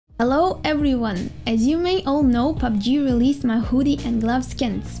Hello everyone! As you may all know, PUBG released my hoodie and glove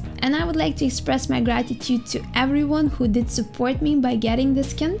skins, and I would like to express my gratitude to everyone who did support me by getting the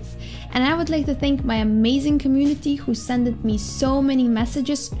skins, and I would like to thank my amazing community who sent me so many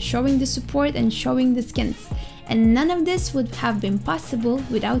messages showing the support and showing the skins, and none of this would have been possible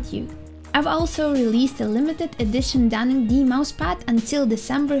without you. I've also released a limited edition danucd mousepad until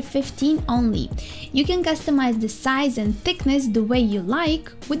December 15 only. You can customize the size and thickness the way you like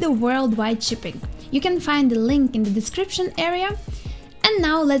with the worldwide shipping. You can find the link in the description area. And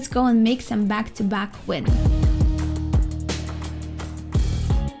now let's go and make some back-to-back win.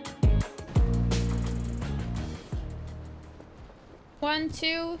 One,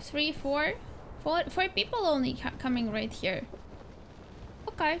 two, three, four. Four people only coming right here.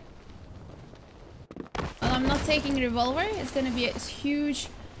 Okay. Well, I'm not taking revolver. It's gonna be a huge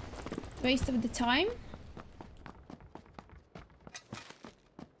waste of the time.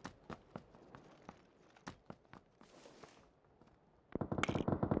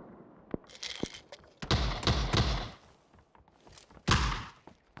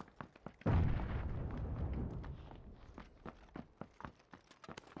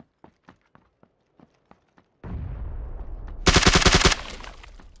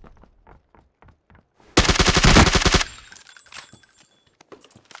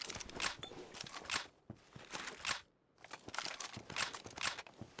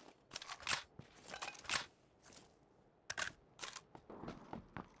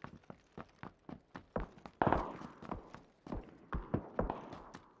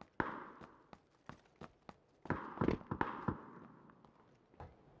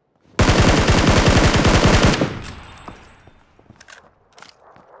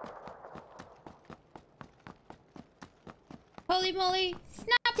 Holy moly!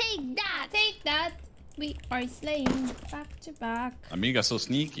 Snap! Take that! Take that! We are slaying back to back. Amiga, so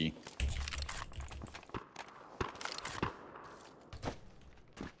sneaky.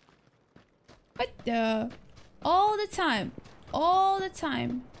 What the? All the time. All the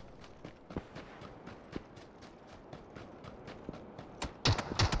time.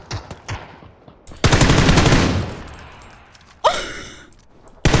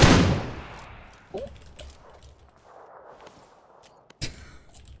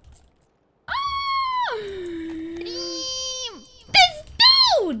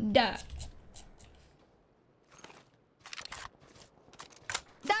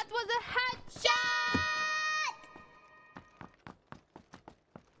 That was a headshot!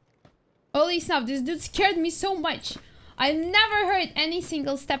 Holy snap, this dude scared me so much. I never heard any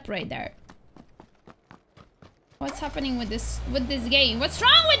single step right there. What's happening with this game? What's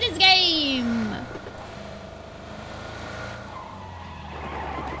wrong with this game?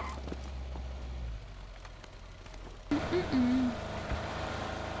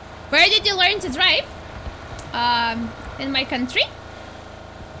 Where did you learn to drive? In my country?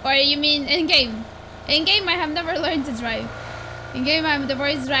 Or you mean in-game? In-game, I have never learned to drive. In-game, I'm the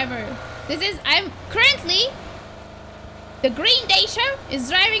worst driver. I'm currently... The Green Dacia is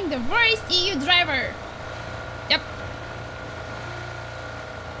driving the worst EU driver. Yep.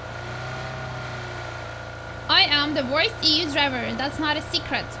 I am the worst EU driver, and that's not a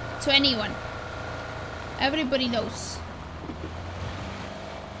secret to anyone. Everybody knows.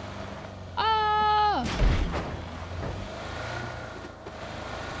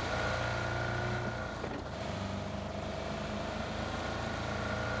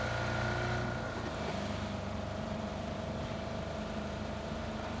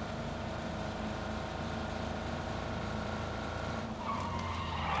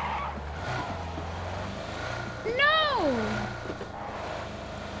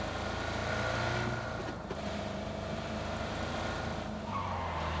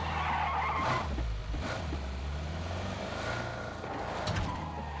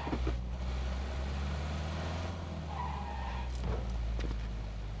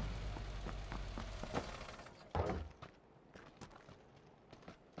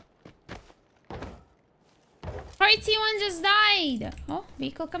 T1 just died. Oh,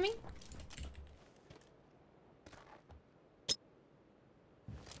 vehicle coming.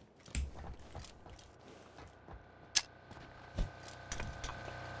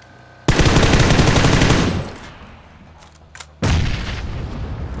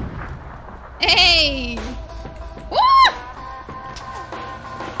 Hey! Woo!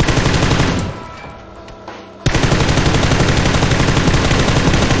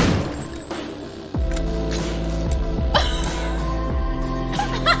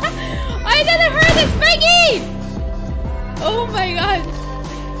 Oh my god!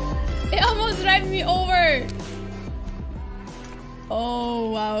 It almost ran me over!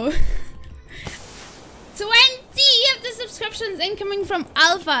 Oh wow. wow. 20 of the subscriptions incoming from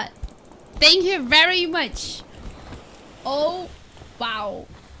Alpha. Thank you very much. Oh, wow.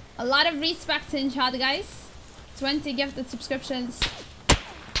 A lot of respect in chat, guys. 20 gifted subscriptions.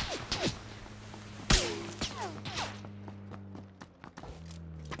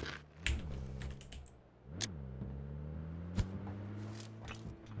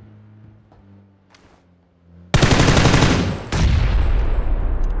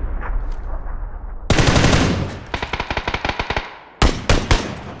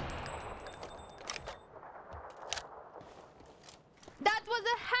 That was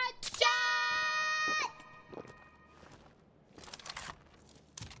a headshot!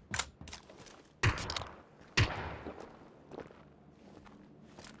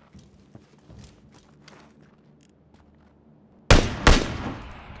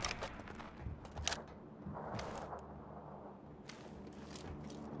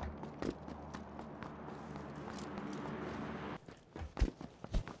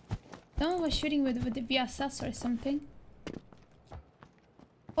 Someone was shooting with the VSS or something.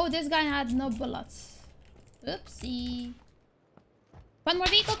 Oh, this guy had no bullets. Oopsie. One more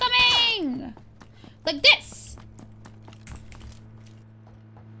vehicle coming! Like this!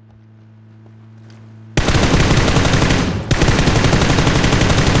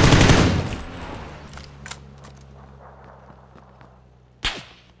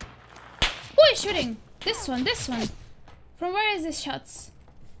 Who is shooting? This one, this one. From where is this shots?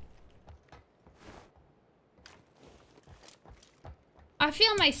 I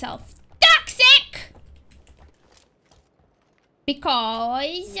feel myself toxic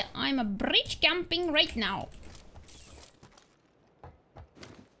because I'm a bridge camping right now.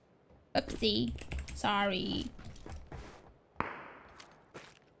 Oopsie. Sorry.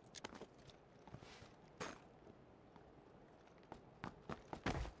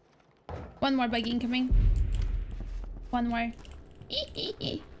 One more bug incoming. One more.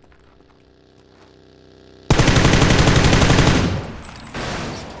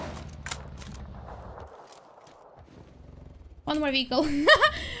 One more vehicle.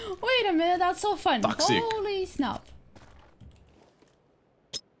 Wait a minute, that's so fun. Toxic. Holy snap.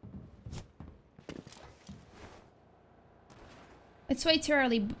 It's way too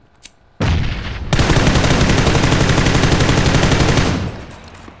early.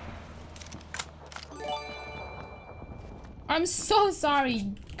 I'm so sorry,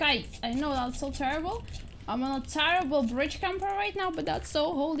 guys. I know that's so terrible. I'm on a terrible bridge camper right now, but that's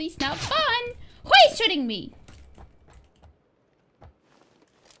so holy snap fun. Who is shooting me?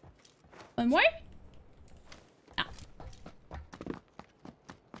 One more? Ah.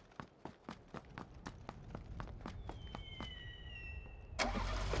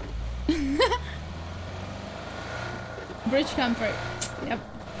 Bridge camper. Yep.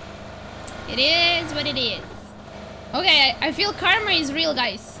 It is what it is. Okay, I feel karma is real,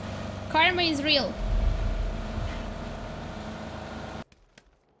 guys. Karma is real.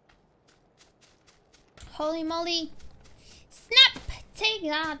 Holy moly. Snap! Take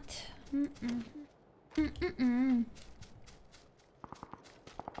that.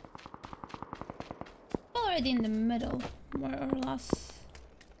 Already in the middle, more or less.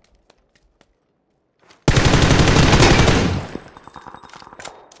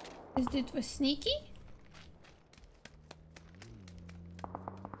 This dude was sneaky.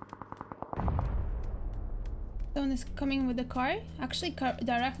 Someone is coming with the car. Actually,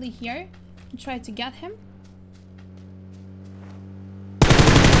 directly here. And try to get him.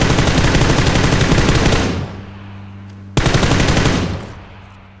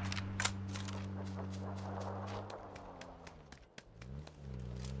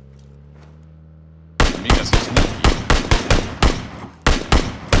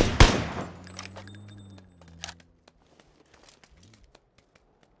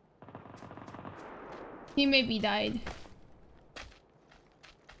 He maybe died.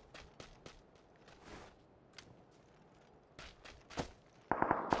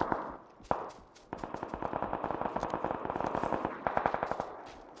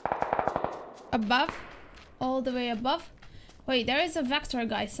 Above? All the way above? Wait, there is a vector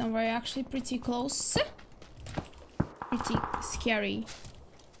guy somewhere actually pretty close. Pretty scary.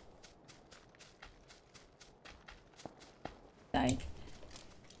 Died.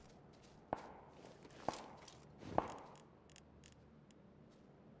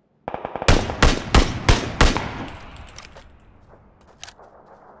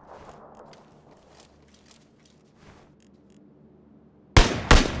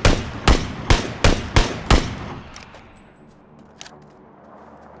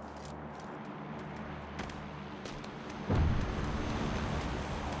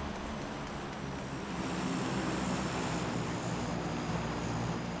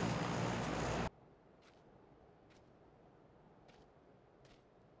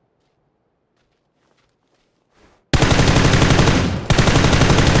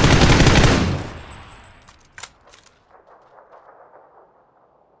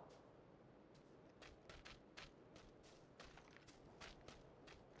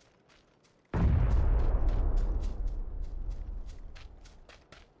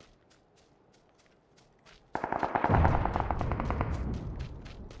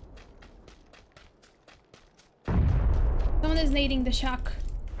 is needing the shock.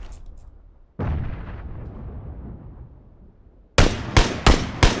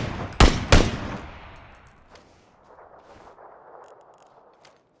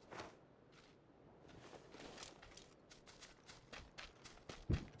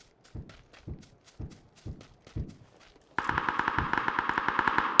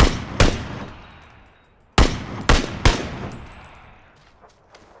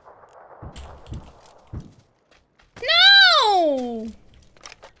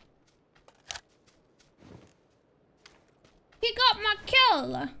 He got my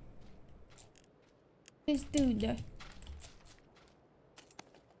kill. This dude.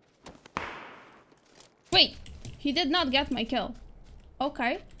 Wait, he did not get my kill.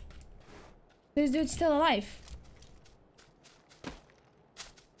 Okay. This dude's still alive.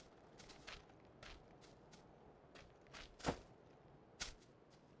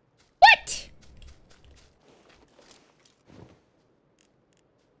 What?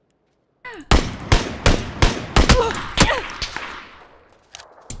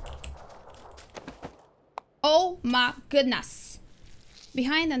 Oh my goodness.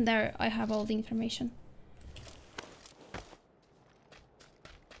 Behind and there I have all the information.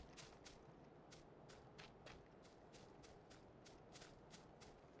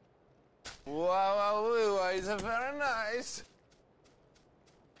 Wow, it's very nice.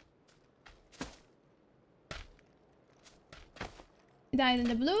 He died in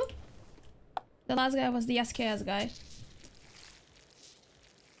the blue. The last guy was the SKS guy.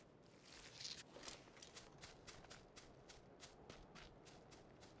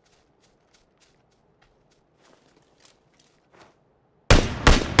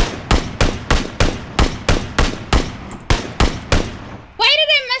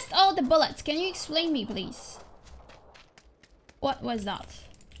 The bullets. Can you explain me, please? What was that?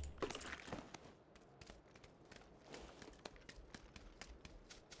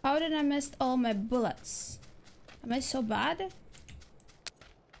 How did I miss all my bullets? Am I so bad?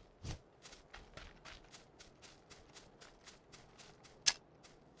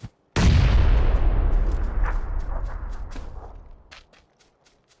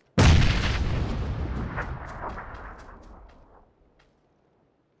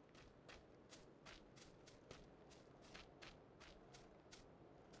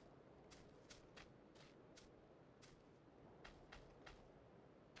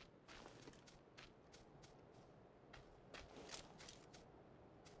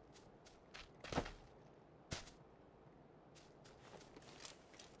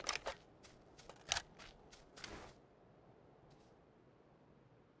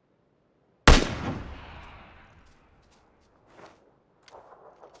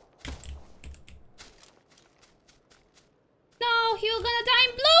 You're gonna die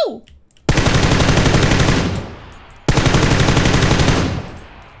in blue!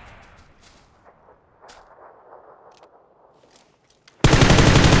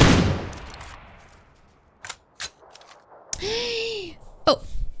 Oh!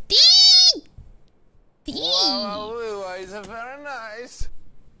 D! Wow, it's very nice.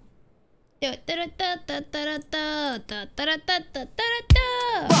 Back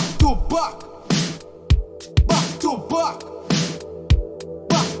to back. Back to back.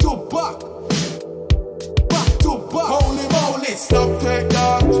 Back to back. Back to back. Holy moly, stop, take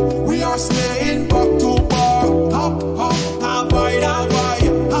that. We are staying back to back. Hop, hop, davai, davai.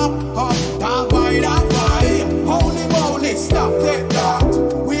 Hop, hop, davai, davai. Holy moly, stop, take that.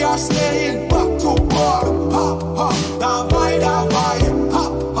 We are staying back to back. Hop, hop, davai, davai.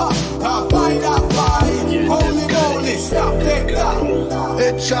 Hop, hop, davai, davai. Holy moly, stop, take that.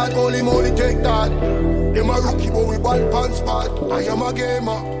 Headshot, holy moly, take that. Them a rookie, but we ball pants spot. I am a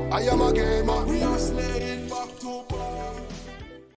gamer, I am a gamer.